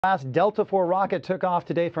Last Delta IV rocket took off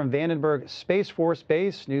today from Vandenberg Space Force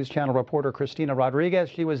Base. News Channel reporter Christina Rodriguez,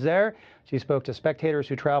 she was there. She spoke to spectators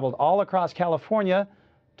who traveled all across California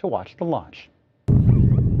to watch the launch.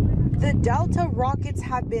 The Delta rockets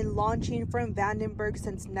have been launching from Vandenberg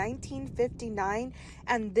since 1959,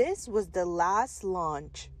 and this was the last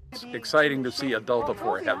launch. It's exciting to see a Delta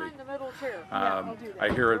IV Heavy. I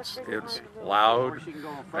hear it's loud,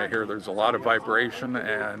 I hear there's a lot of vibration,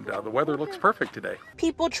 and the weather looks perfect today.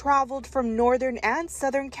 People traveled from Northern and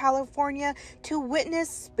Southern California to witness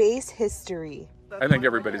space history. I think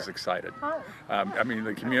everybody's excited. I mean,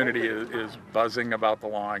 the community is buzzing about the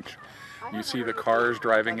launch. You see the cars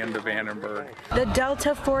driving into Vandenberg. The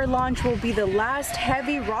Delta IV launch will be the last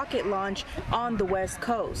heavy rocket launch on the West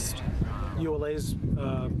Coast. ULA's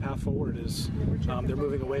path forward is they're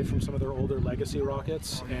moving away from some of their older legacy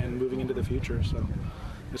rockets and moving into the future. So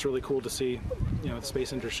it's really cool to see, the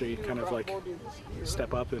space industry kind of like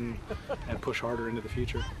step up and push harder into the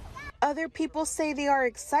future. Other people say they are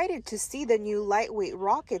excited to see the new lightweight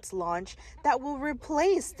rockets launch that will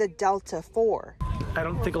replace the Delta IV. I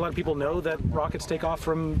don't think a lot of people know that rockets take off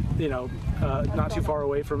from, not too far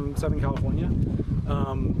away from Southern California.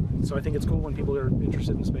 So I think it's cool when people are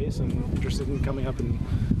interested in space and interested in coming up and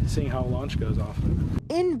seeing how a launch goes off.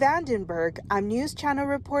 In Vandenberg, I'm News Channel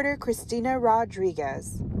reporter Christina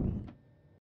Rodriguez.